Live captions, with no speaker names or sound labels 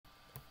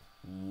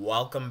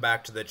Welcome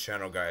back to the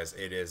channel, guys.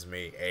 It is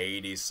me,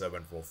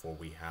 8744.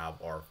 We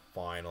have our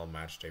final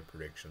match day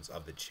predictions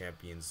of the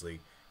Champions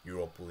League,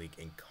 Europa League,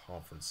 and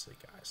Conference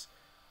League, guys.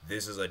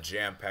 This is a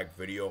jam-packed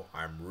video.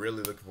 I'm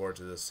really looking forward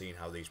to this, seeing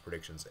how these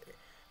predictions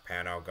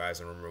pan out,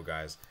 guys. And remember,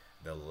 guys,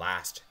 the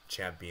last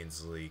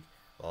Champions League,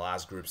 the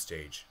last group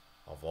stage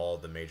of all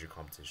the major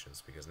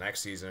competitions, because next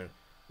season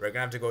we're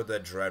gonna have to go with the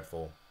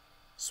dreadful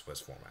Swiss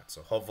format.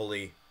 So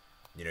hopefully,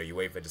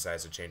 UEFA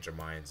decides to change their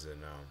minds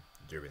and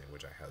do everything,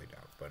 which I highly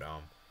doubt. But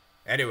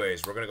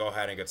anyways, we're gonna go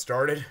ahead and get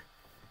started.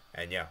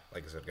 And yeah,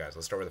 like I said, guys,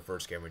 let's start with the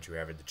first game which we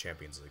have in the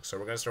Champions League. So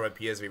we're gonna start with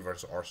PSV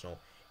versus Arsenal.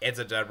 It's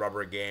a dead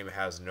rubber game, it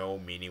has no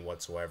meaning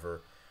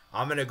whatsoever.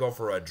 I'm gonna go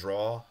for a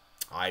draw.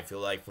 I feel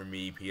like for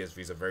me, PSV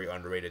is a very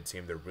underrated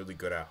team. They're really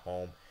good at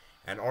home.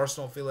 And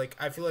Arsenal,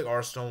 I feel like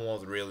Arsenal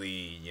won't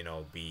really,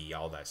 be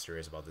all that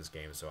serious about this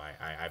game. So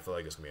I feel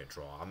like it's gonna be a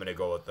draw. I'm gonna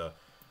go with the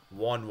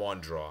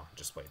 1-1 draw,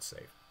 just play it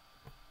safe.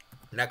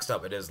 Next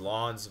up, it is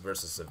Lens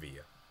versus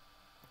Sevilla.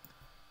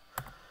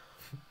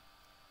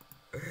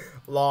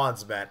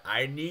 Lens, man,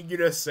 I need you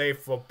to say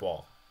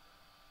football.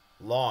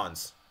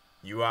 Lens,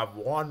 you have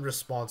one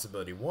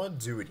responsibility, one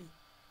duty.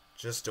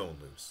 Just don't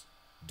lose.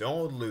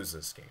 Don't lose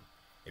this game.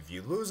 If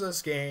you lose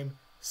this game,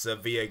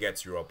 Sevilla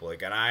gets Europa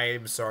League. And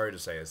I'm sorry to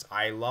say this.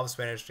 I love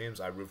Spanish teams.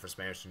 I root for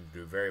Spanish teams to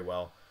do very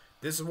well.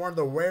 This is one of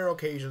the rare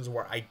occasions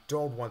where I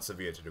don't want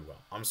Sevilla to do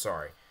well. I'm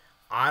sorry.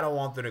 I don't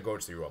want them to go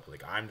to the Europa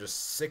League. I'm just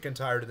sick and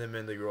tired of them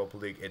in the Europa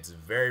League. It's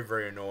very,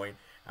 very annoying.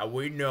 And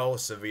we know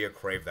Sevilla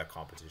crave that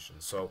competition.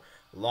 So,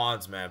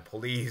 Lens, man,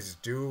 please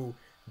do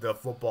the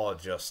football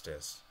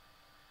justice.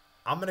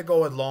 I'm going to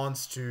go with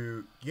Lens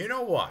to... You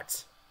know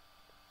what?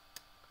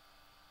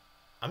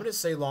 I'm going to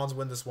say Lens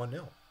win this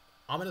 1-0.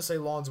 I'm going to say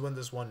Lens win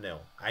this 1-0.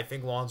 I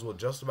think Lens will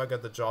just about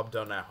get the job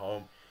done at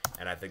home.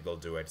 And I think they'll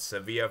do it.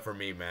 Sevilla, for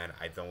me, man,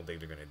 I don't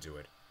think they're going to do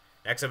it.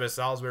 Next up is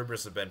Salzburg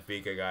versus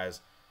Benfica, guys.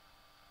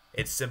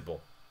 It's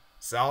simple.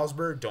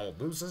 Salzburg, don't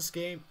lose this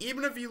game.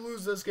 Even if you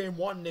lose this game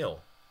 1-0,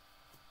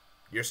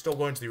 you're still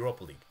going to the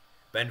Europa League.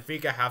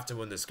 Benfica have to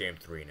win this game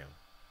 3-0.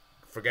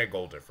 Forget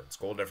goal difference.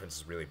 Goal difference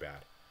is really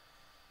bad.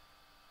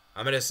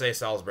 I'm going to say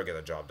Salzburg get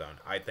the job done.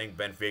 I think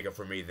Benfica,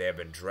 for me, they have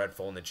been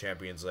dreadful in the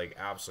Champions League.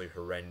 Absolutely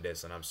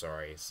horrendous, and I'm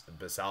sorry.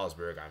 But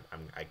Salzburg,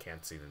 I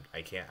can't see them.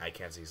 I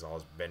can't see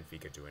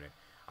Benfica doing it.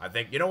 I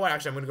think, you know what?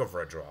 Actually, I'm going to go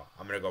for a draw.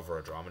 I'm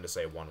going to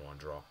say 1-1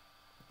 draw.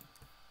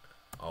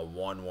 A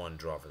 1-1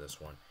 draw for this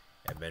one.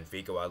 And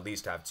Benfica will at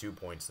least have 2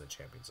 points in the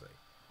Champions League.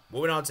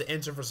 Moving on to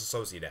Inter versus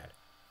Sociedad.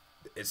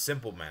 It's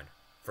simple, man.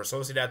 For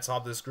Sociedad to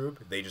top this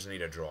group, they just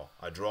need a draw.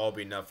 A draw will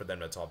be enough for them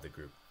to top the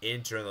group.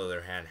 Inter, on the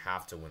other hand,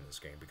 have to win this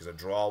game because a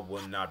draw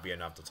will not be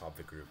enough to top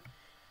the group.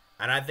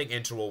 And I think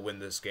Inter will win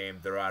this game.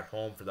 They're at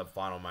home for the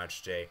final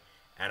match day.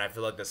 And I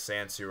feel like the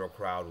San Siro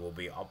crowd will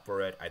be up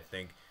for it. I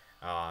think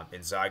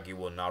Inzaghi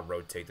will not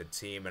rotate the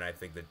team. And I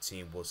think the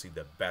team will see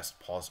the best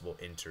possible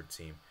Inter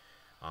team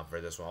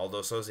for this one.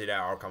 Although Sociedad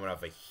are coming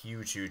off a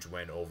huge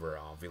win over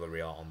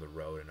Villarreal on the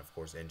road. And, of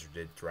course, Inter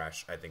did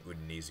thrash, I think,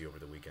 Udinese over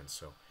the weekend.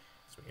 So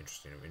it's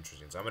interesting.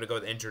 So I'm going to go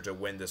with Inter to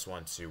win this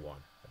one 2-1.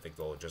 I think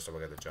they'll just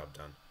about get the job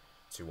done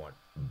 2-1.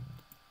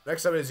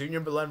 Next up is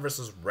Union Berlin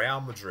versus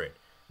Real Madrid.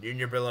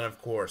 Union Berlin,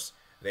 of course,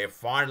 they have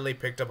finally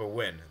picked up a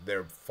win.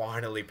 They're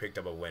finally picked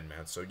up a win,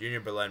 man. So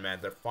Union Berlin, man,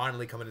 they're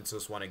finally coming into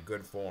this one in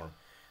good form.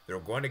 They're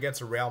going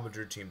against a Real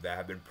Madrid team that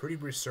have been pretty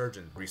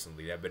resurgent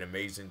recently. They have been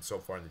amazing so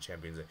far in the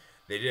Champions League.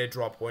 They did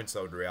draw points,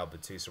 though, to Real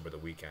Betis over the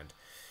weekend.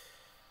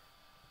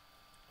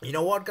 You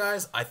know what,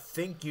 guys? I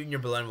think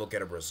Union Berlin will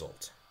get a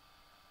result.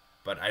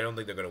 But I don't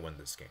think they're going to win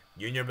this game.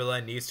 Union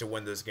Berlin needs to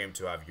win this game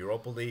to have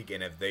Europa League.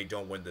 And if they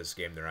don't win this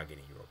game, they're not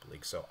getting Europa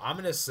League. So I'm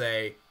going to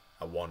say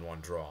a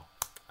 1-1 draw.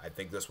 I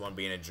think this one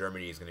being in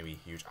Germany is going to be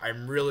huge.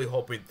 I'm really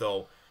hoping,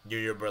 though,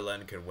 Union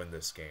Berlin can win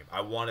this game.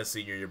 I want to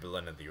see Union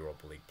Berlin in the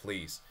Europa League.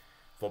 Please,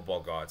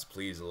 football gods,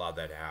 please allow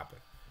that to happen.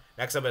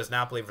 Next up is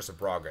Napoli versus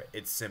Braga.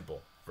 It's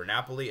simple. For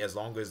Napoli, as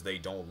long as they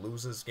don't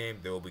lose this game,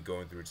 they will be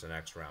going through to the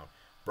next round.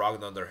 Braga,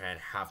 on the other hand,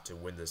 have to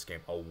win this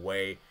game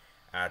away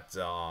at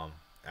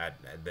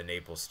the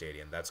Naples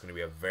Stadium. That's going to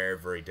be a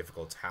very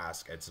difficult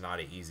task. It's not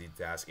an easy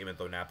task, even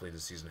though Napoli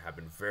this season have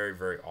been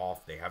very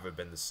off. They haven't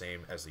been the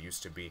same as they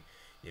used to be.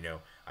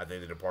 I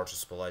think the departure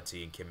of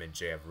Spalletti and Kim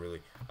Min-jae have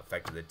really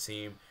affected the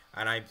team.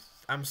 And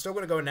I'm still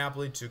going to go with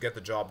Napoli to get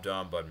the job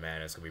done, but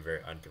man, it's going to be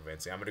very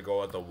unconvincing. I'm going to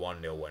go with the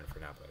 1-0 win for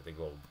Napoli. I think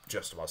they'll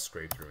just about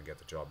scrape through and get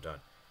the job done.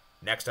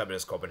 Next up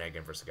is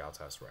Copenhagen versus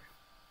Galatasaray.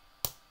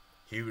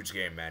 Huge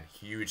game, man.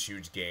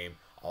 Huge game.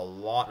 A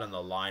lot on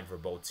the line for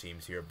both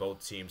teams here.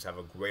 Both teams have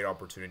a great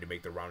opportunity to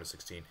make the round of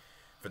 16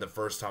 for the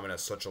first time in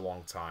such a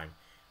long time.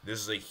 This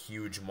is a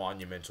huge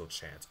monumental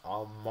chance.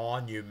 A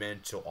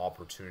monumental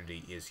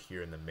opportunity is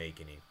here in the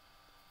making.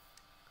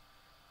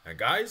 And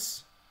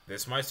guys,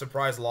 this might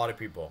surprise a lot of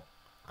people.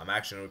 I'm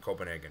actually with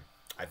Copenhagen.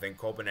 I think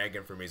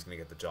Copenhagen for me is going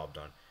to get the job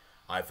done.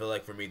 I feel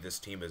like for me this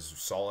team is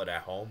solid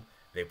at home.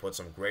 They put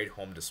some great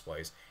home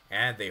displays,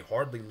 and they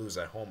hardly lose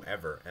at home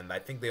ever. And I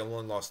think they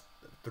only lost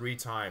 2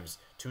 times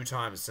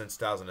since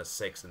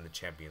 2006 in the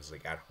Champions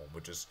League at home,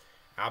 which is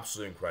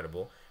Absolutely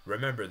incredible.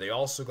 Remember, they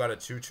also got a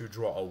 2-2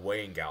 draw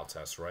away in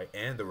Galatasaray, right?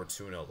 And they were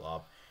 2-0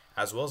 up.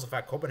 As well as the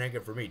fact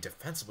Copenhagen, for me,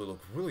 defensively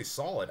looked really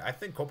solid. I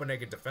think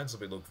Copenhagen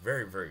defensively looked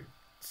very, very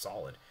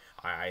solid.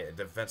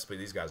 Defensively,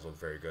 these guys look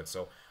very good.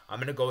 So I'm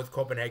going to go with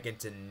Copenhagen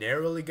to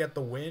narrowly get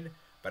the win,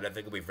 but I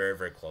think it'll be very,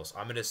 very close.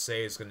 I'm going to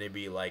say it's going to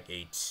be like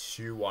a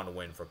 2-1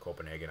 win for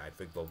Copenhagen. I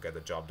think they'll get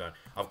the job done.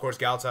 Of course,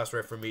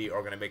 Galatasaray, for me,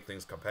 are going to make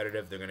things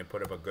competitive. They're going to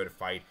put up a good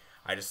fight.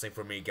 I just think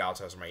for me,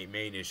 Galatasaray, my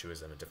main issue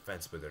is them.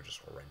 Defensively, they're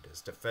just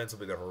horrendous.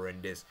 Defensively, they're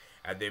horrendous.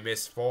 And they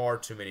miss far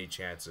too many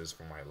chances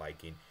for my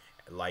liking.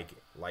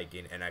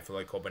 And I feel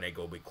like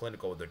Copenhagen will be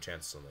clinical with their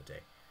chances on the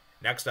day.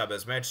 Next up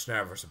is Manchester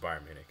United versus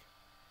Bayern Munich.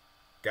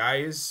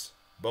 Guys,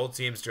 both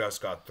teams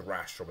just got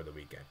thrashed over the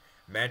weekend.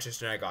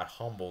 Manchester United got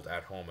humbled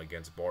at home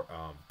against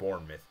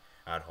Bournemouth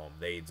at home.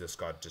 They just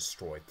got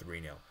destroyed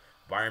 3-0.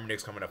 Bayern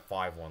Munich's coming a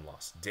 5-1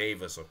 loss.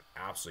 Davis looked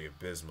absolutely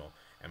abysmal,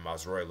 and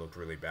Mazraoui looked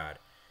really bad.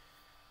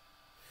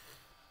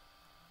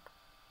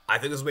 I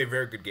think this will be a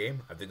very good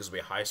game. I think this will be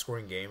a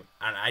high-scoring game,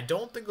 and I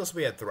don't think this will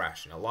be a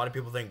thrashing. A lot of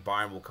people think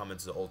Bayern will come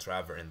into the Old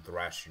Trafford and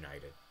thrash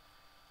United.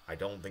 I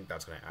don't think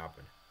that's going to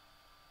happen.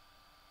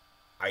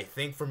 I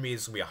think for me,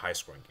 it's going to be a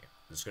high-scoring game.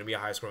 It's going to be a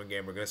high-scoring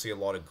game. We're going to see a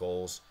lot of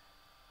goals.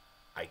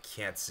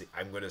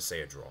 I'm going to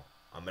say a draw.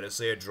 I'm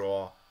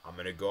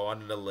going to go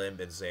on a limb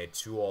and say a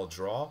 2-2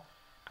 draw.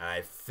 And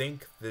I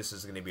think this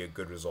is going to be a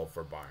good result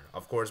for Bayern.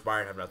 Of course,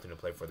 Bayern have nothing to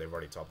play for. They've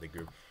already topped the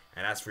group.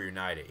 And as for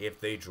United, if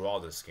they draw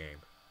this game,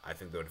 I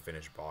think they would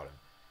finish bottom.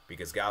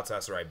 Because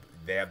Galatasaray,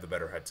 they have the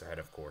better head-to-head,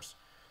 of course.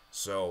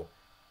 So,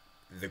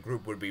 the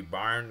group would be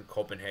Bayern,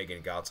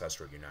 Copenhagen,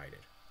 Galatasaray, United.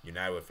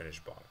 United would finish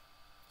bottom.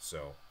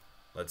 So,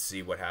 let's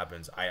see what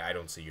happens. I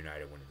don't see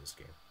United winning this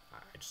game.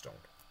 I just don't.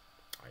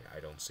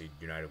 I don't see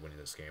United winning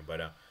this game.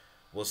 But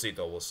we'll see,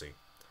 though. We'll see.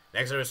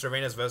 Next up is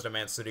Cervena Zvezda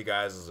Man City,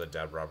 guys. This is a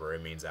dead rubber.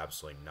 It means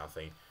absolutely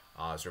nothing.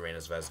 Cervena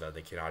Zvezda,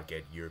 they cannot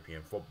get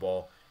European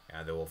football,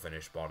 and they will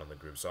finish bottom of the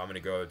group. So I'm going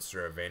to go with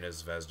Cervena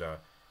Zvezda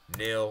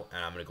 0,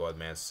 and I'm going to go with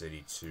Man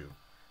City 2.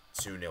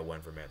 2-0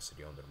 win for Man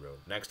City on the road.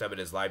 Next up, it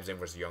is Leipzig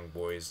versus Young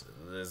Boys.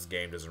 This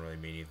game doesn't really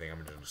mean anything.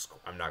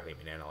 I'm not going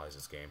to even analyze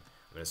this game.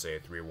 I'm going to say a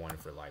 3-1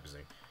 for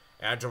Leipzig.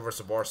 Antwerp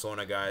versus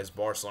Barcelona, guys.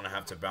 Barcelona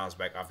have to bounce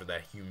back after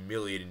that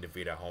humiliating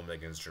defeat at home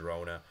against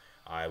Girona.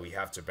 We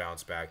have to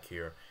bounce back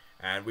here.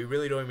 And we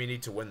really don't even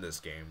need to win this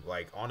game.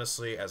 Like,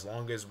 honestly, as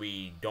long as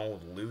we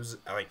don't lose...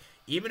 Like,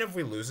 even if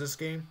we lose this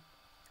game,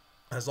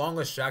 as long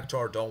as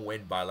Shakhtar don't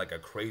win by, like, a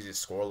crazy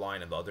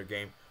scoreline in the other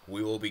game,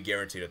 we will be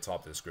guaranteed to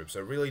top this group. So,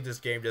 really, this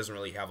game doesn't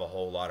really have a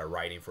whole lot of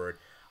writing for it.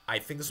 I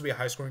think this will be a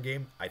high-scoring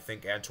game. I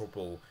think Antwerp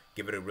will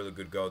give it a really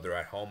good go. They're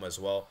at home as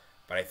well.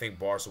 But I think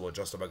Barca will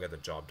just about get the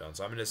job done.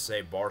 So I'm going to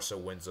say Barca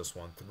wins this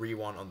one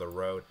 3-1 on the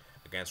road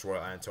against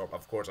Royal Antwerp.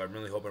 Of course, I'm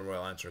really hoping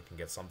Royal Antwerp can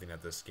get something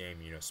at this game,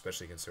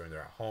 especially considering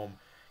they're at home.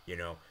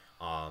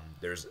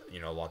 There's,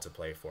 a lot to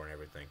play for and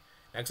everything.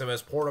 Next up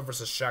is Porto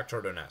versus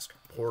Shakhtar Donetsk.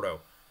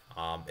 Porto,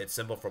 it's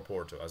simple for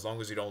Porto. As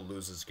long as you don't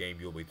lose this game,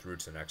 you'll be through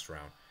to the next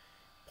round.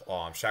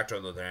 Shakhtar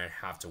on the other hand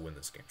have to win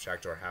this game.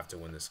 Shakhtar have to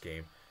win this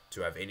game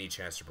to have any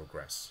chance to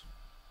progress.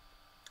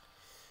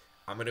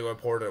 I'm going to go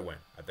with Porto to win.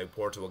 I think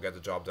Porto will get the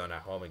job done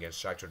at home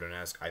against Shakhtar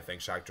Donetsk. I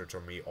think Shakhtar, to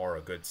me, are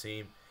a good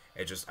team.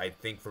 I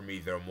think for me,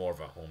 they're more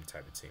of a home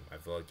type of team. I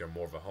feel like they're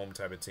more of a home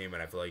type of team,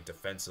 and I feel like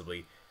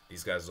defensively,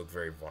 these guys look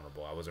very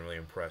vulnerable. I wasn't really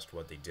impressed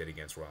what they did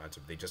against Royal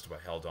Antwerp. They just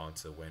about held on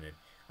to win it.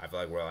 I feel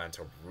like Royal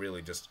Antwerp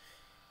really just,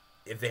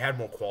 if they had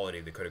more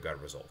quality, they could have got a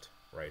result,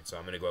 right? So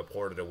I'm going to go with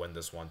Porto to win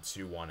this one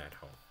 2-1 at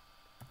home.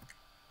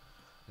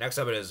 Next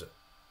up, it is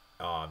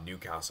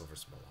Newcastle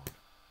versus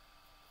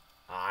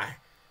Milan.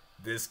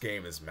 This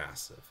game is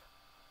massive.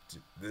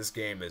 This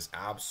game is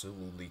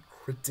absolutely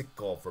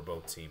critical for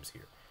both teams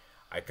here.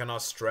 I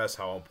cannot stress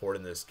how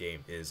important this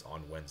game is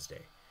on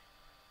Wednesday.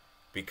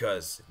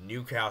 Because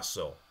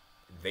Newcastle,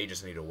 they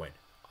just need a win.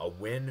 A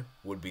win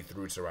would be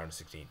through to round of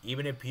 16.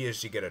 Even if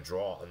PSG get a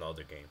draw in the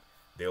other game,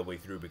 they'll be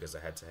through because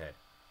of head-to-head.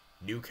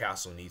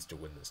 Newcastle needs to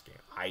win this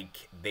game.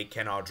 They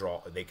cannot draw.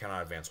 They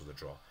cannot advance with a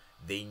draw.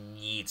 They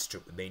need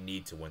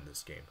to win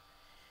this game.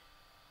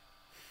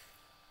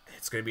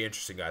 It's going to be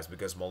interesting, guys,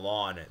 because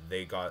Milan,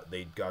 they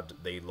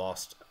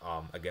lost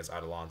against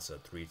Atalanta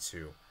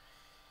 3-2,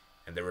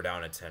 and they were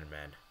down at 10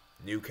 men.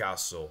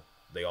 Newcastle,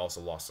 they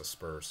also lost to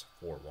Spurs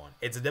 4-1.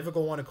 It's a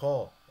difficult one to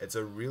call. It's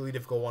a really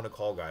difficult one to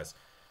call, guys.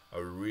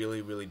 A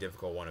really, really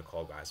difficult one to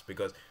call, guys,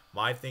 because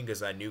my thing is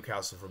that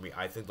Newcastle, for me,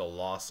 I think the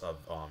loss of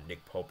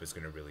Nick Pope is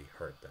going to really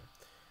hurt them,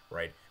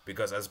 right?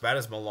 Because as bad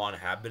as Milan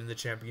have been in the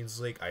Champions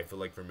League, I feel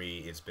like for me,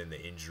 it's been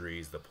the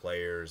injuries, the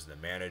players, the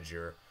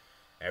manager,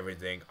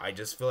 everything. I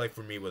just feel like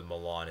for me with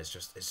Milan, it's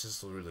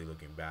just really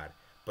looking bad.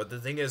 But the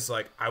thing is,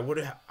 like,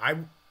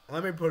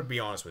 let me be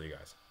honest with you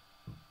guys.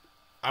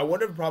 I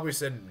would have probably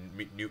said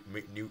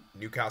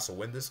Newcastle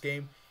win this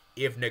game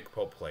if Nick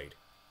Pope played.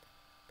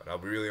 But I'll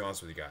be really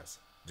honest with you guys.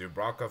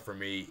 Dubravka, for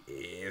me,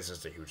 is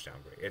just a huge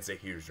downgrade. It's a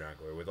huge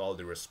downgrade. With all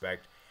due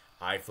respect,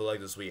 I feel like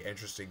this will be an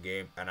interesting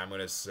game, and I'm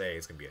going to say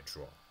it's going to be a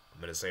draw.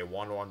 I'm going to say a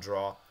 1-1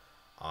 draw.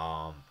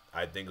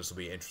 I think this will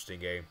be an interesting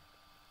game.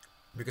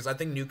 because I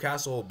think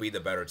Newcastle will be the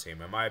better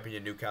team. In my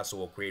opinion, Newcastle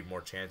will create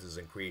more chances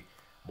and create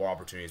more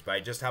opportunities. But I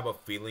just have a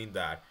feeling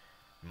that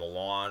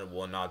Milan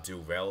will not do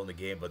well in the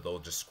game, but they'll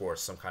just score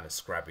some kind of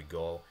scrappy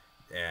goal.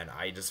 And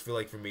I just feel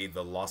like for me,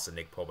 the loss of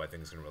Nick Pope, I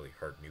think is gonna really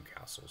hurt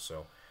Newcastle.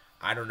 So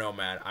I don't know,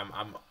 man.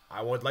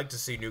 I would like to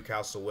see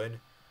Newcastle win.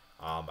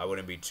 I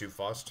wouldn't be too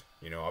fussed.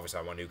 Obviously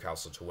I want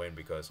Newcastle to win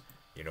because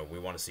we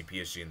want to see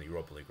PSG in the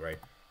Europa League, right?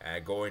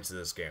 And going into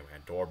this game,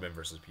 man, Dortmund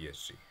versus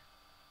PSG.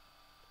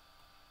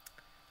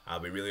 I'll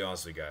be really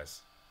honest with you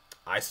guys.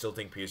 I still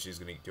think PSG is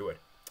going to do it.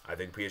 I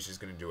think PSG is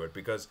going to do it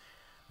because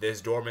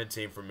this Dortmund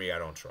team, for me, I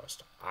don't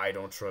trust. I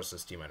don't trust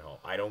this team at home.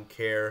 I don't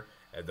care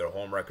if their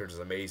home record is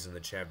amazing in the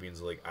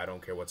Champions League. I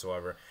don't care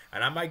whatsoever.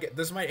 And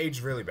this might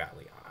age really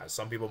badly.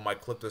 Some people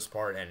might clip this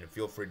part and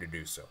feel free to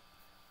do so.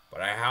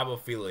 But I have a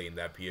feeling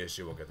that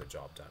PSG will get the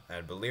job done.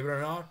 And believe it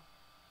or not,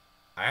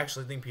 I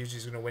actually think PSG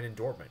is going to win in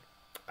Dortmund.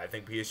 I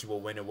think PSG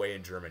will win away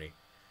in Germany.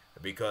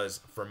 Because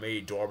for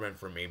me,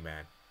 Dortmund,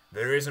 man,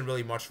 there isn't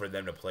really much for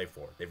them to play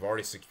for. They've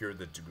already secured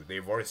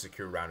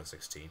round of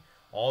 16.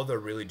 All they're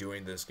really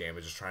doing this game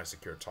is just trying to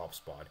secure a top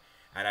spot.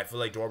 And I feel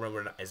like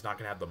Dortmund is not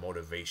going to have the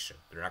motivation.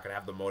 They're not going to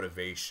have the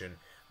motivation,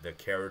 the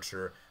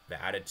character,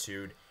 the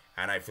attitude.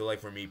 And I feel like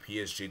for me,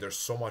 PSG, there's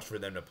so much for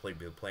them to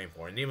be playing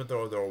for. And even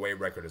though their away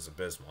record is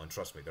abysmal, and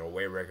trust me, their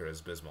away record is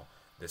abysmal,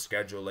 the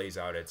schedule lays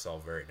out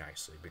itself very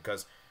nicely.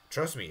 Because,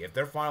 trust me, if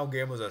their final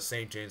game was at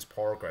St. James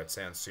Park or at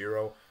San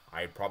Siro,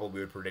 I probably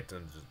would predict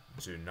them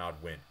to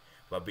not win.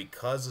 But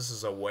because this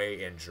is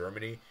away in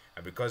Germany,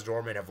 and because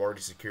Dortmund have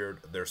already secured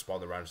their spot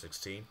in the round of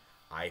 16,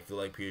 I feel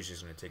like PSG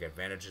is going to take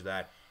advantage of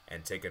that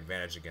and take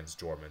advantage against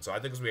Dortmund. So I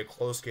think it's going to be a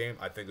close game.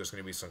 I think there's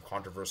going to be some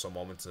controversial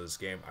moments in this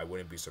game. I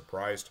wouldn't be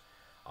surprised.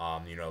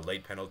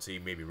 Late penalty,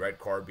 maybe red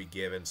card be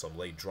given, some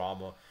late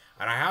drama.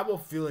 And I have a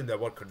feeling that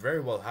what could very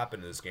well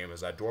happen in this game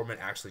is that Dortmund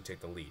actually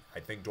take the lead. I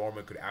think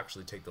Dortmund could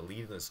actually take the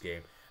lead in this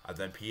game, and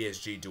then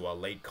PSG do a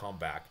late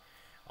comeback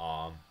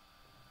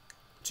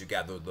to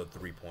gather the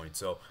 3 points.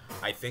 So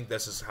I think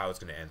this is how it's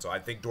going to end. So I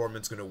think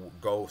Dortmund's going to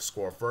go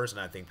score first,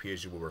 and I think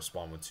PSG will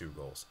respond with 2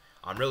 goals.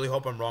 I really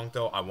hope I'm wrong,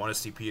 though. I want to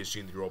see PSG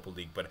in the Europa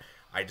League, but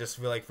I just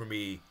feel like for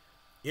me,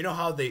 you know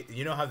how they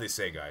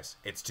say, guys,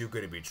 it's too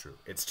good to be true.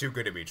 It's too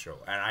good to be true.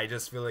 And I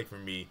just feel like for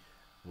me,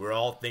 we're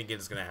all thinking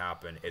it's going to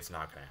happen. It's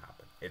not going to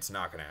happen. It's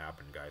not going to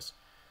happen, guys.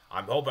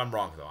 I hope I'm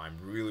wrong, though. I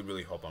really,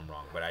 really hope I'm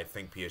wrong. But I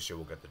think PSG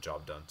will get the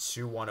job done.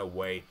 2-1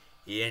 away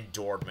in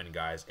Dortmund,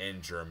 guys,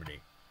 in Germany.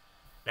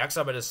 Next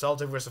up, it is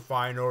Celtic versus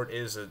Feyenoord.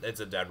 It's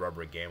a dead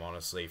rubber game,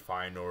 honestly.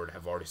 Feyenoord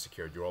have already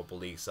secured Europa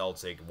League.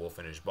 Celtic will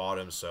finish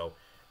bottom, so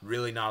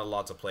really not a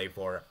lot to play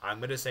for. I'm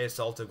going to say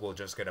Celtic will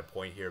just get a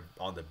point here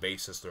on the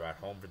basis they're at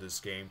home for this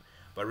game.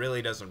 But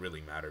really doesn't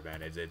really matter,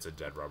 man. It's a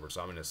dead rubber,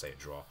 so I'm going to say a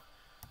draw.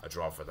 A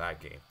draw for that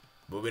game.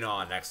 Moving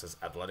on, next is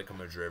Atletico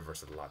Madrid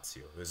versus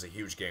Lazio. This is a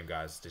huge game,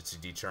 guys, to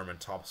determine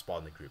top spot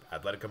in the group.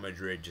 Atletico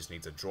Madrid just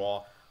needs a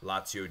draw.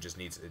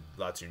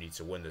 Lazio needs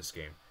to win this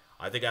game.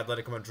 I think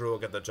Atletico Madrid will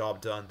get the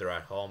job done. They're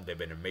at home. They've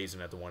been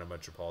amazing at the Wanda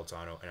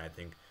Metropolitano, and I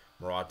think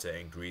Morata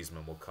and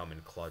Griezmann will come in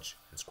clutch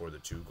and score the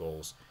 2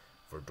 goals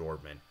for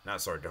Dortmund.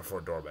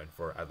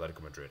 For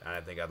Atletico Madrid. And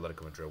I think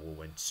Atletico Madrid will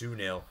win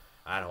 2-0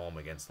 at home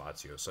against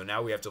Lazio. So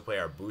now we have to play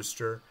our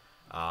booster,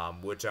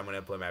 which I'm going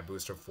to play my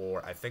booster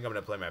for. I think I'm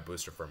going to play my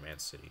booster for Man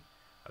City.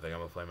 I think I'm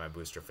going to play my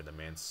booster for the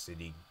Man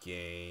City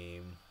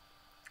game.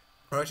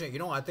 Or actually,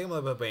 I think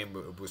I'm going to play a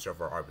booster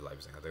for RB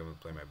Leipzig. I think I'm going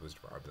to play my booster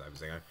for RB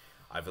Leipzig.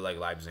 I feel like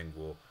Leipzig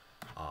will,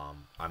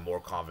 I'm more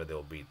confident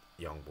they'll beat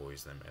Young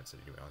Boys than Man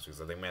City, to be honest, because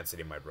I think Man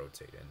City might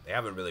rotate, and they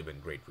haven't really been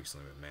great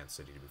recently with Man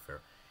City, to be fair,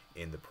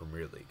 in the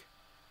Premier League.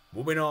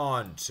 Moving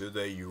on to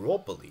the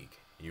Europa League.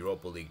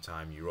 Europa League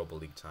time,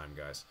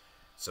 guys.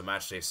 So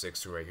Matchday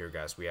 6 right here,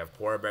 guys. We have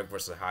Quarterback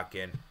versus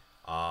Haken.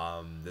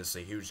 This is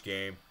a huge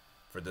game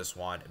for this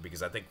one,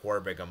 because I think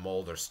Quarterback and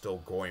Mold are still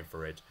going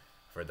for it,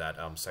 for that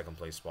second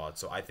place spot.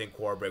 So I think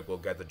Quarterback will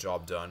get the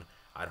job done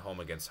at home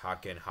against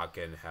Haken.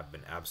 Haken have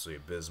been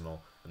absolutely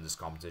abysmal in this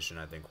competition.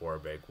 I think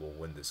Quarterback will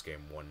win this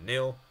game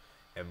 1-0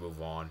 and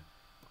move on.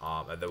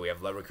 And then we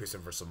have Leverkusen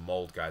versus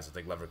Mold, guys. I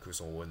think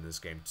Leverkusen will win this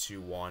game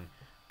 2-1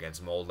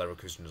 against Mold.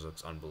 Leverkusen just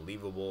looks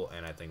unbelievable,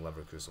 and I think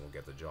Leverkusen will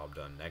get the job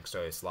done. Next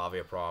up is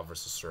Slavia Praha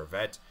versus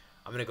Servette.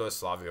 I'm going to go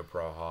Slavia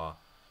Praha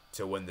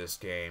to win this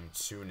game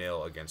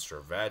 2-0 against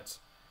Servette.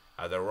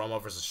 The Roma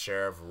versus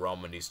Sheriff.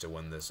 Roma needs to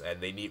win this,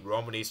 and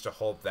Roma needs to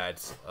hope that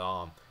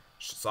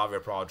Slavia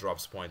Praha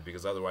drops points,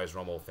 because otherwise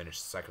Roma will finish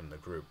second in the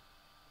group.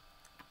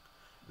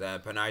 Then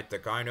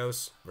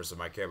Panathinaikos versus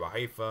Maccabi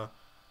Haifa.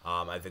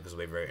 I think this will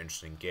be a very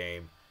interesting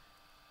game.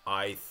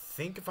 I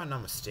think, if I'm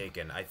not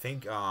mistaken, I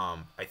think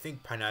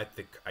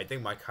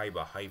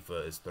Maccabi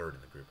Haifa is third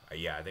in the group.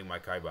 Yeah, I think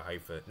Maccabi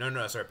Haifa.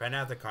 Sorry,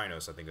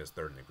 Panathinaikos I think is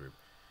third in the group.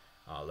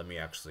 Let me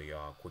actually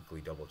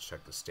quickly double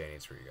check the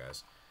standings for you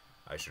guys.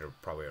 I should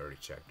have probably already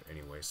checked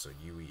anyway. So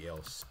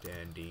UEL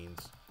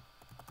standings.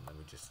 Let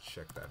me just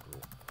check that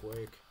real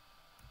quick.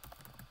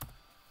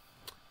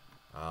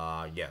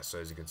 Yeah, so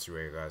as you can see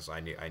right here, guys,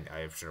 I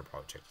should have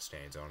probably checked the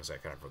standings. Honestly, I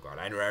kind of forgot.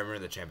 I remember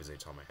the Champions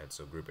League on my head.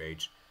 So Group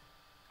H.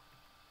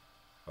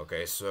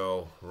 Okay,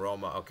 so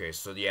Roma. Okay,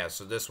 so yeah,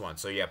 so this one.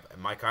 So yeah,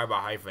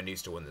 Maccabi Haifa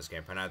needs to win this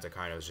game.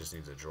 Panathinaikos just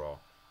needs a draw.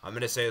 I'm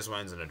gonna say this one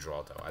ends in a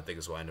draw though. I think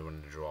this will end in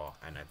a draw,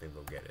 and I think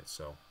they'll get it.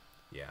 So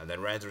yeah, and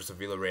then Rennes versus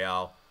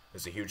Villarreal.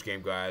 It's a huge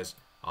game, guys.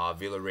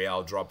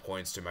 Villarreal dropped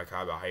points to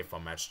Maccabi Haifa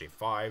on matchday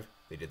 5.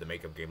 They did the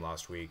makeup game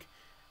last week,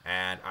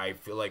 and I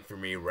feel like for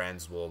me,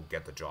 Rennes will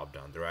get the job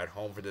done. They're at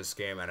home for this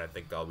game, and I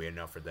think that'll be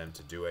enough for them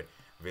to do it.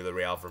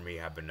 Villarreal for me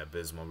have been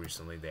abysmal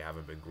recently. They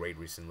haven't been great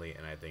recently,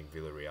 and I think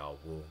Villarreal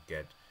will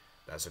get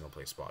that second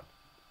place spot.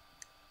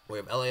 We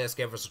have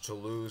LASK versus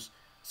Toulouse.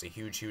 It's a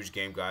huge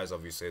game, guys.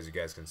 Obviously, as you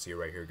guys can see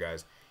right here,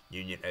 guys,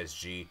 Union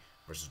SG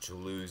versus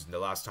Toulouse. And the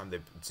last time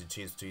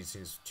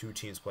two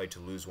teams played,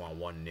 Toulouse won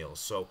 1-0.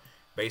 So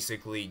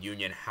basically,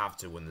 Union have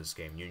to win this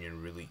game.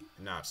 Union really,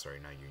 not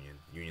Union.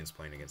 Union's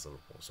playing against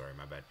Liverpool. Sorry,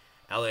 my bad.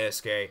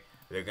 LASK,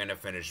 they're gonna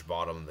finish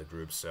bottom in the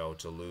group. So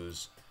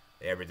Toulouse,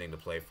 everything to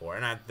play for,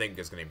 and I think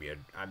it's gonna be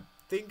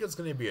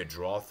a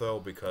draw though,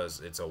 because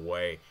it's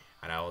away,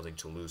 and I don't think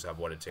Toulouse have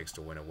what it takes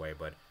to win away,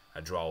 but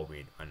a draw will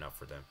be enough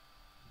for them.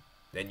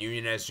 Then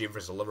Union SG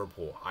versus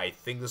Liverpool. I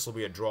think this will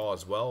be a draw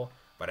as well,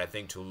 but I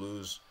think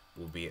Toulouse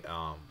will be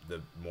they'll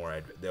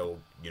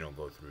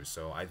go through.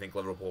 So I think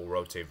Liverpool will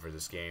rotate for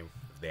this game.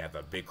 They have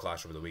a big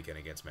clash over the weekend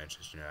against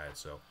Manchester United,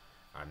 so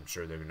I'm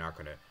sure they're not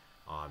gonna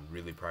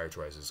really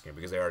prioritize this game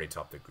because they already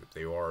topped the group.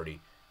 They already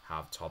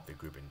have topped the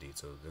group indeed,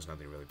 so there's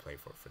nothing to really play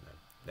for them.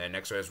 Then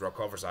next is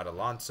Rocco versus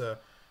Atalanta.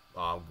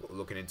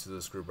 Looking into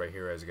this group right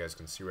here, as you guys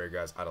can see right,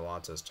 guys,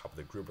 Atalanta is top of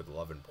the group with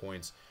 11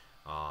 points.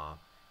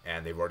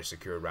 And they've already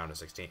secured round of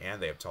 16,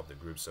 and they have topped the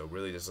group. So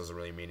really, this doesn't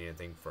really mean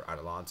anything for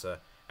Atalanta.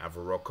 And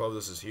for Rocco,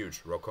 this is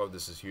huge. Rocco,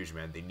 this is huge,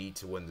 man. They need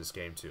to win this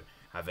game to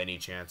have any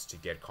chance to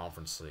get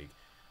Conference League.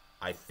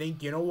 I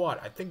think, you know what?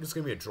 I think it's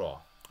going to be a draw.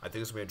 I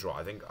think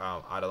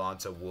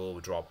Atalanta will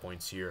draw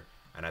points here,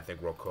 and I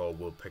think Rocco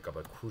will pick up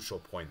a crucial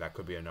point. That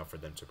could be enough for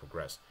them to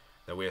progress.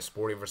 Then we have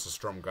Sporting versus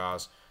Sturm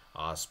Graz.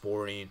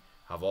 Sporting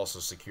have also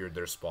secured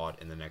their spot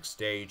in the next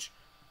stage,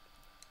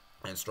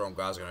 and Sturm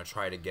Graz are going to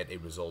try to get a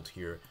result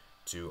here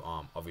to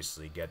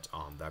obviously get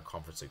that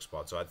Conference League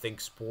spot. So I think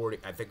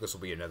this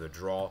will be another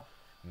draw,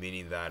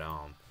 meaning that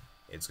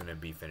it's going to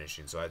be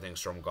finishing. So I think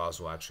Sturm Graz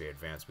will actually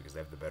advance because they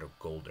have the better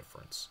goal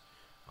difference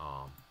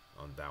on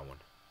that one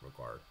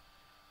regard.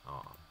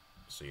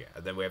 So yeah,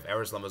 and then we have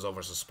Aris Limassol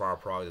versus Spar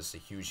Prague. This is a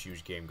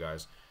huge game,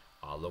 guys.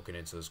 Looking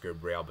into this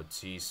group, Real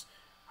Betis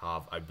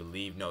have, I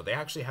believe, no, they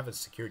actually haven't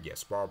secured yet.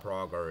 Spar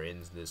Prague are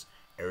in this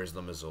Aris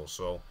Limassol.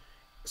 So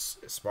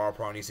Spar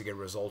Prague needs to get a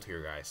result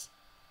here, guys.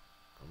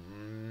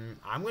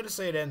 I'm going to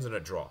say it ends in a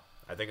draw.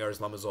 I think Aris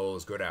Limassol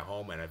is good at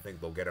home, and I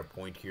think they'll get a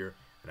point here,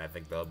 and I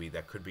think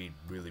that could be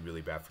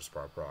really bad for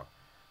Spar Prague.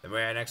 Then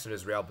right next to it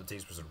is Real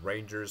Betis versus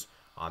Rangers.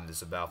 This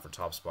is a battle for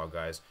top spot,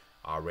 guys.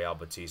 Real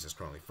Betis is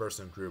currently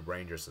first in the group.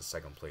 Rangers is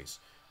second place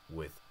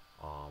with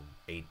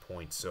 8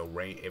 points. So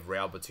if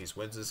Real Betis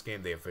wins this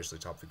game, they officially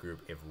top the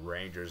group. If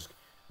Rangers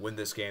win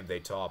this game, they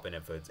top, and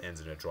if it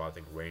ends in a draw, I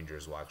think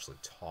Rangers will actually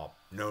top.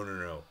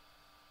 No.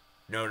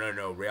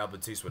 Real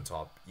Betis would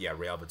top. Yeah,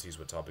 Real Betis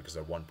would top because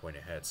they're 1 point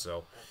ahead.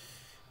 So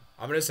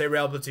I'm going to say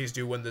Real Betis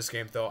do win this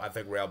game, though. I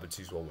think Real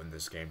Betis will win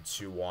this game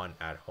 2-1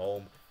 at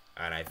home,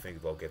 and I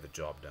think they'll get the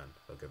job done.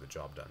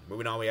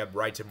 Moving on, we have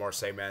Brighton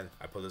Marseille, man.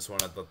 I put this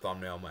one at the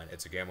thumbnail, man.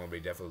 It's a game I'm going to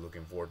be definitely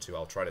looking forward to.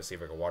 I'll try to see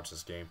if I can watch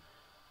this game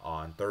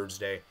on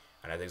Thursday,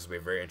 and I think it's going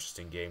to be a very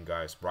interesting game,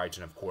 guys.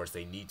 Brighton, of course,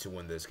 they need to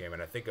win this game,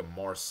 and I think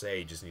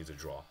Marseille just needs a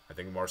draw. I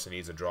think Marseille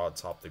needs a draw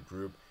to top the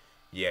group.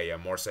 Yeah,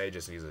 Marseille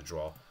just needs a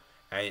draw.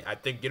 And I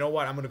think, you know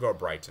what, I'm going to go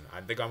Brighton.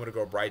 I think I'm going to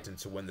go Brighton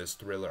to win this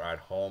thriller at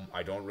home.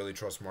 I don't really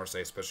trust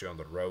Marseille, especially on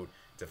the road.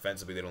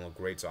 Defensively, they don't look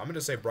great. So I'm going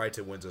to say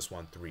Brighton wins this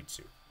one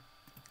 3-2.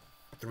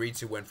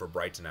 3-2 win for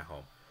Brighton at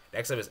home.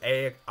 Next up is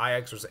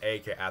Ajax versus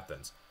AEK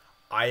Athens.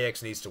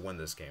 Ajax needs to win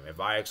this game. If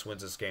Ajax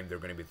wins this game, they're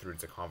going to be through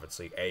to Conference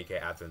League. AEK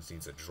Athens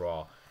needs a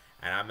draw.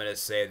 And I'm going to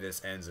say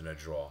this ends in a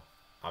draw.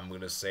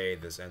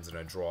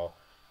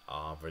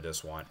 For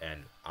this one,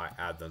 and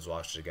Athens will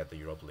actually get the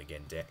Europa League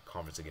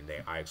Conference League day.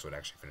 Ajax would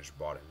actually finish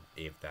bottom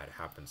if that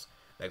happens.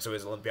 Next up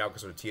is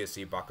Olympiacos with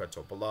TSC Baka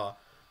Topola.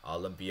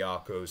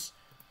 Olympiacos,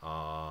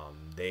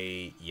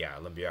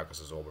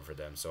 Olympiacos is over for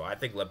them. So I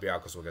think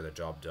Olympiacos will get the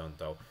job done,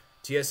 though.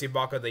 TSC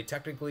Baka, they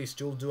technically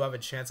still do have a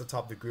chance to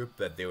top the group,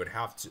 but they would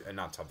have to,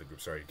 not top the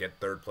group, sorry,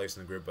 get third place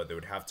in the group, but they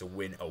would have to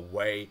win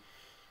away,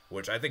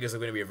 which I think is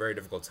going to be a very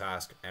difficult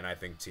task, and I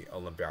think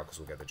Olympiacos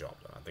will get the job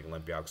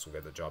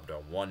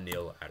done.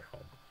 1-0 at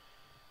home.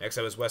 Next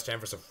up is West Ham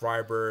versus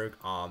Freiburg.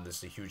 This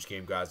is a huge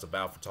game, guys. The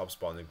battle for top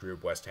spot in the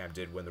group. West Ham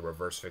did win the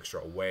reverse fixture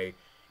away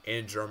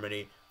in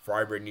Germany.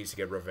 Freiburg needs to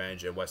get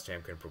revenge, and West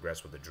Ham can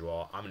progress with a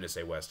draw. I'm going to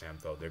say West Ham,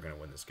 though. They're going to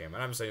win this game,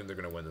 and I'm saying they're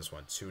going to win this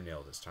one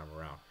 2-0 this time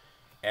around.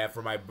 And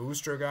for my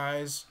booster,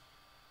 guys,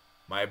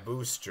 I'm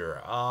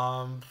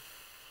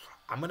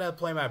going to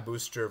play my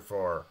booster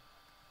for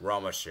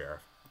Roma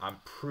Sheriff. I'm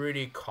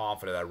pretty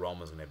confident that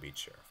Roma's going to beat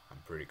Sheriff. I'm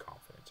pretty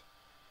confident.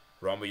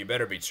 Roma, you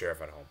better beat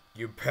Sheriff at home.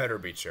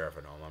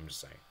 I'm just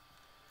saying.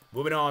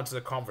 Moving on to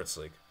the Conference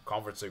League.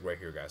 Conference League right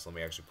here, guys. Let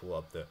me actually pull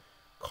up the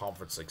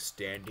Conference League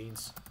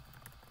standings.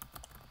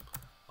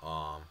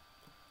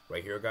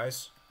 Right here,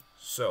 guys.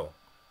 So,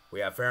 we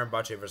have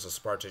Fenerbahce versus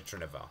Spartak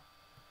Trnava.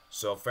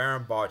 So,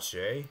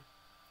 Fenerbahce,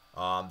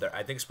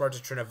 I think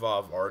Spartak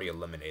Trnava have already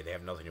eliminated. They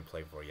have nothing to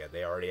play for yet.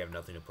 They already have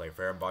nothing to play.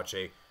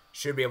 Fenerbahce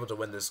should be able to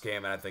win this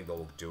game, and I think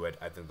they'll do it.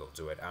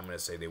 I'm going to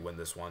say they win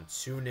this one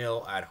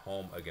 2-0 at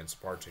home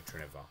against Spartak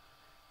Trnava.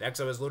 Next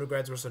up is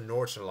Ludogorets versus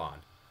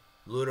Nordsjælland.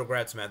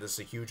 Ludogorets, man, this is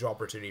a huge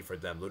opportunity for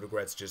them.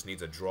 Ludogorets just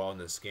needs a draw in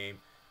this game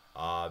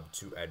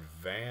to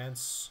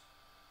advance.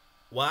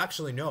 Well,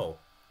 actually, no.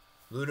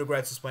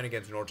 Ludogorets is playing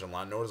against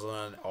Nordsjælland.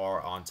 Nordsjælland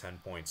are on 10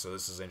 points, so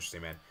this is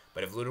interesting, man.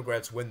 But if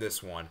Ludogorets win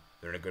this one,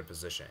 they're in a good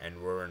position,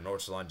 and we're in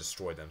Nordsjælland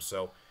destroy them.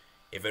 So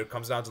if it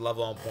comes down to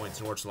level on points,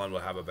 Nordsjælland will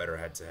have a better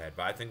head-to-head.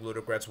 But I think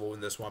Ludogorets will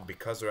win this one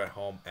because they're at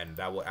home, and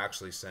that will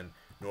actually send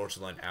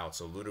Nordsjælland out.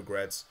 So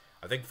Ludogorets,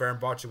 I think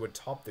Fenerbahce would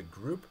top the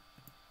group.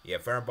 Yeah,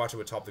 Fenerbahce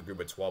would top the group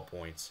with 12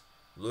 points.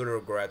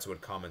 Ludogorets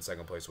would come in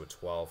second place with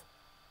 12.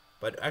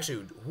 But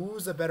actually,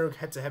 who's the better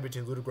head-to-head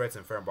between Ludogorets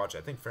and Fenerbahce?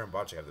 I think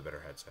Fenerbahce have the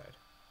better head-to-head.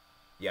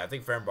 Yeah, I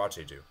think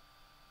Fenerbahce do.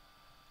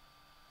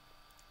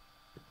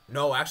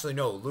 No, actually,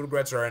 no.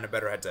 Ludogorets are in a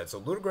better head-to-head. So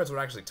Ludogorets would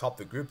actually top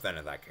the group then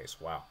in that case.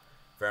 Wow.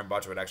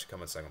 Fenerbahce would actually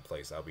come in second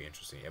place. That would be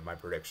interesting if my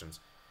predictions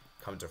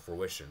come to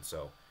fruition.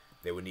 So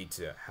they would need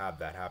to have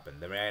that happen.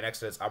 Then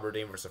next is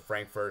Aberdeen versus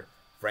Frankfurt.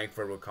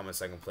 Frankfurt will come in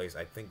second place.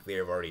 I think they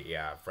have already,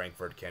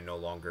 Frankfurt can no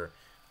longer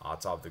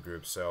top the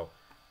group. So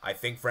I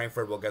think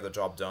Frankfurt will get the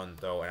job done,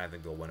 though, and I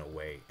think they'll win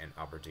away in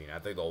Aberdeen. I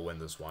think they'll win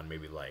this one,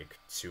 maybe like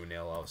 2-0,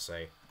 I'll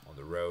say, on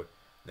the road.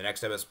 The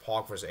next step is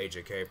PAOK versus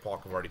AJK.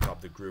 PAOK have already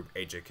topped the group.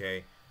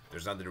 AJK,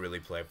 there's nothing to really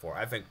play for.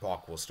 I think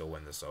PAOK will still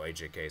win this, though.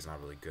 AJK is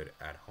not really good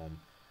at home.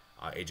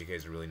 AJK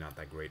is really not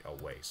that great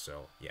away.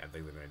 So, yeah, I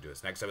think they're going to do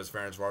this. Next up is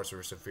Ferencváros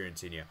versus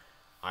Fiorentina.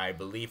 I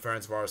believe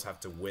Ferencváros have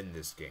to win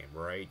this game,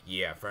 right?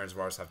 Yeah,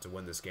 Ferencváros have to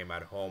win this game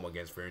at home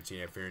against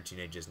Fiorentina.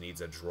 Fiorentina just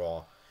needs a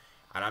draw.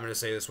 And I'm going to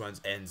say this one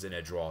ends in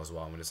a draw as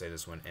well. I'm going to say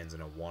this one ends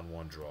in a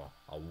 1-1 draw.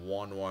 A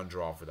 1-1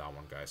 draw for that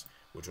one, guys.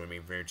 Which would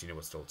mean Fiorentina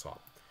was still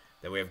top.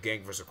 Then we have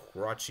Genk versus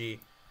Kukrachi.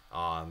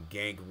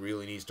 Genk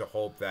really needs to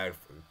hope that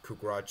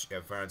Kukrachi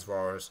and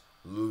Ferencváros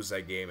lose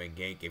that game. And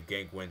Genk, if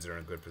Genk wins, they're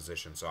in a good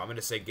position. So I'm going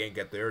to say Genk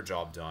get their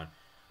job done.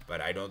 But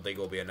I don't think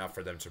it will be enough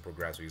for them to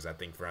progress because I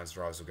think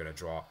Ferencváros are going to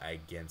draw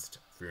against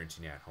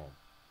Fiorentina at home.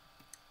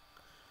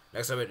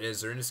 Next up it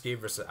is Zrinjski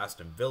versus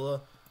Aston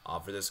Villa.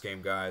 For this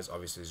game, guys,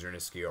 obviously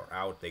Zrinjski are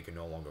out. They can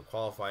no longer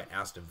qualify.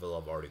 Aston Villa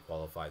have already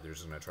qualified. They're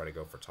just going to try to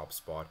go for top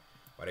spot.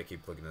 Why do I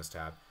keep clicking this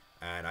tab?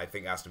 And I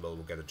think Aston Villa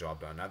will get the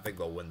job done. I think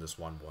they'll win this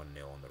one 1-0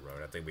 on the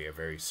road. I think we have a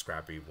very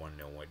scrappy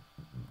 1-0 win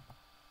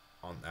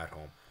at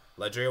home.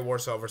 Legia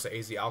Warsaw versus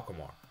AZ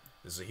Alkmaar.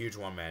 This is a huge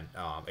one, man.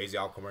 AZ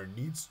Alkmaar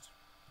needs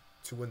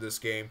to win this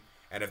game.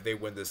 And if they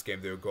win this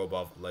game, they will go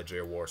above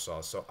Legia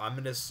Warsaw. So I'm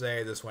going to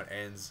say this one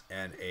ends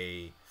in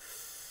a...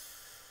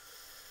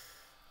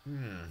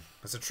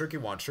 It's a tricky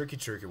one.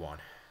 Tricky one.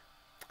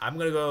 I'm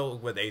going to go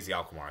with AZ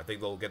Alkmaar. I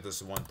think they'll get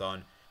this one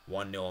done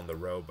 1-0 on the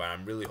road. But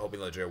I'm really hoping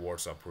Legia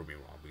Warsaw prove me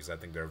wrong. Because I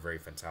think they're a very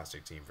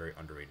fantastic team. Very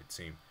underrated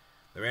team.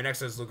 The very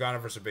next is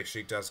Lugano versus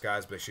Besiktas,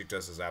 guys.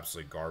 Besiktas is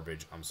absolute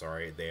garbage. I'm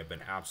sorry. They have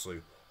been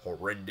absolutely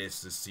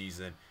horrendous this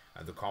season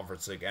at the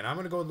Conference League. And I'm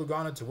going to go with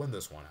Lugano to win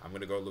this one.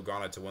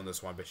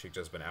 Besiktas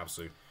has been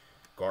absolute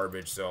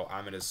garbage. So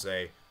I'm going to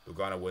say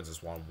Lugano wins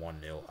this one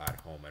 1-0 at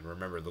home. And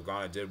remember,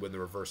 Lugano did win the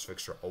reverse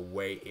fixture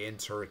away in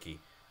Turkey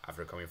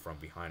after coming from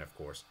behind, of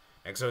course.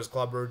 Next up is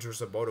Club Brugge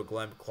versus Bodo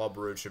Glimt. Club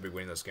Brugge should be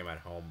winning this game at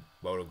home.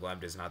 Bodo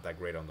Glimt is not that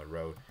great on the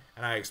road.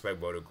 And I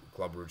expect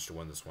Club Brugge to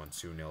win this one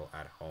 2-0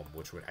 at home,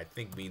 which would, I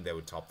think, mean they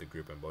would top the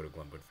group and Bodo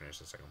Glimt would finish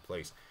in second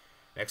place.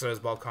 Next up is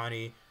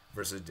Balkani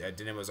versus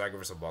Dinamo Zagreb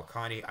versus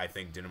Balkani. I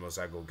think Dinamo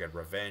Zagreb will get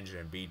revenge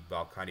and beat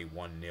Balkani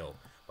 1-0.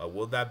 But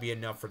will that be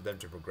enough for them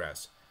to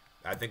progress?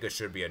 I think it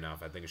should be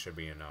enough.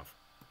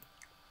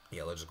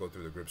 Yeah, let's just go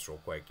through the groups real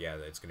quick. Yeah,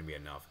 it's going to be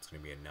enough. It's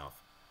going to be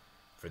enough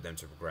for them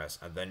to progress.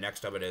 And then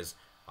next up it is,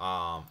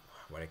 why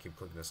do I keep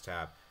clicking this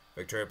tab?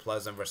 Victoria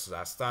Pleasant versus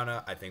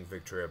Astana. I think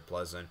Victoria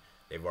Pleasant,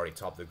 they've already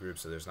topped the group,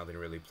 so there's nothing to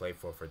really play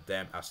for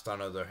them. Astana, on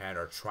the other hand,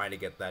 are trying to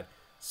get that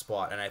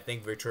spot. And I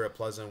think Victoria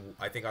Pleasant,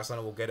 I think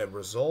Astana will get a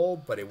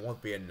result, but it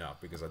won't be enough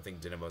because I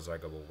think Dinamo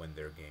Zagreb will win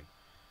their game.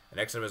 The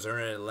next up is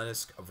Zurna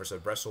Lenisk versus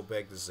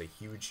Bresolbek. This is a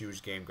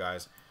huge game,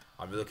 guys.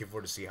 I'm really looking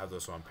forward to see how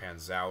this one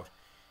pans out.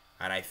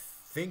 And I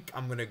think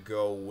I'm going to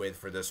go with,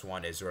 for this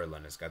one, is Zurna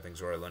Lenisk. I think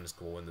Zurna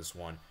Lenisk will win this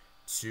one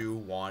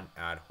 2-1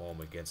 at home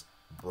against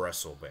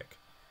Bresolbek.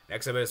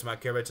 Next up is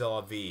Maccabi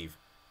Tel Aviv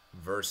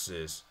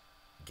versus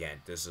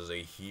Ghent. This is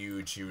a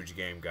huge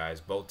game, guys.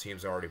 Both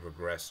teams already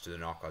progressed to the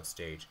knockout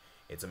stage.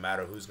 It's a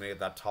matter of who's going to get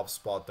that top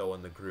spot, though,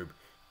 in the group.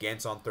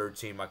 Ghent's on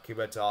 13,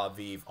 Maccabi Tel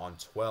Aviv on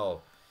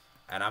 12.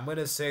 And I'm going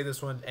to say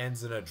this one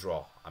ends in a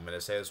draw.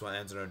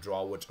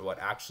 Which would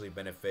actually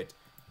benefit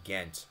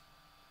Ghent.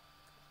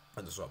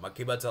 And this one,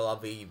 Maccabi Tel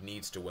Aviv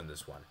needs to win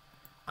this one.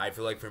 I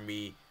feel like for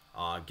me,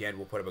 Ghent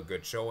will put up a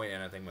good showing,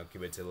 and I think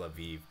Maccabi Tel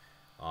Aviv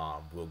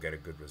will get a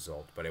good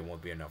result. But it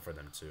won't be enough for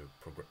them to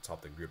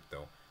top the group,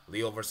 though.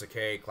 Lille versus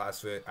K,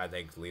 Class Fit. I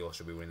think Lille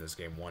should be winning this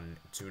game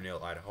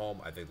 2-0 at home.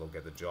 I think they'll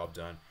get the job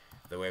done.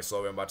 Then we have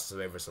Slovan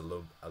Bratislava versus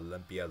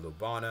Olympia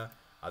Ljubljana.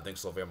 I think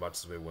Slovan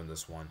Bratislava win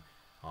this one.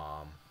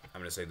 I'm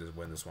going to say they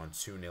win this one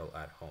 2-0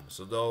 at home.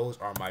 So those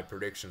are my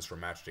predictions for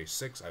Matchday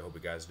 6. I hope you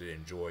guys did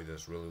enjoy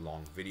this really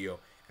long video.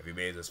 If you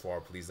made it this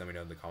far, please let me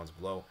know in the comments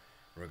below.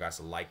 Remember guys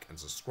to like and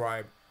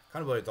subscribe.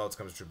 Kind of what your thoughts,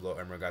 comments below. And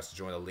remember guys to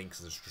join the links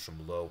in the description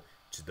below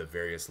to the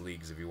various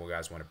leagues if you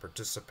guys want to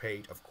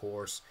participate, of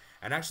course.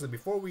 And actually,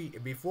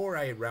 before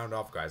I round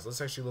off, guys,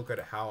 let's actually look at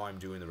how I'm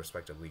doing the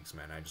respective leagues,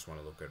 man. I just want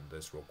to look at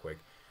this real quick.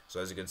 So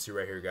as you can see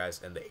right here,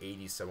 guys, in the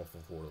 87-4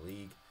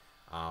 league,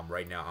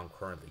 right now I'm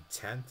currently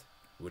 10th,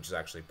 which is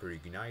actually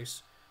pretty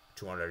nice,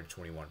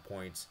 221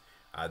 points.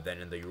 Then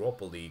in the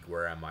Europa League,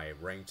 where am I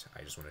ranked?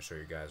 I just want to show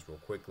you guys real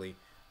quickly.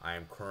 I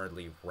am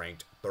currently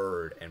ranked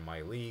 3rd in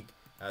my league.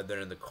 Then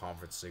in the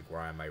Conference League,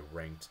 where am I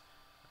ranked?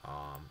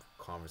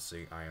 Conference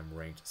League, I am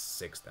ranked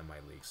 6th in my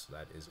league, so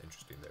that is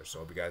interesting there. So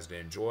hope you guys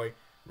did enjoy.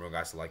 Remember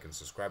guys to like and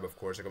subscribe, of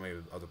course. I got my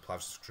other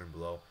platforms description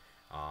below.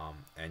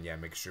 And yeah,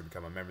 make sure to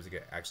become a member to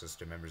get access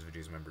to members'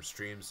 videos, members'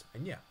 streams.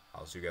 And yeah,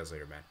 I'll see you guys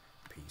later, man.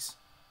 Peace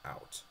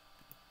out.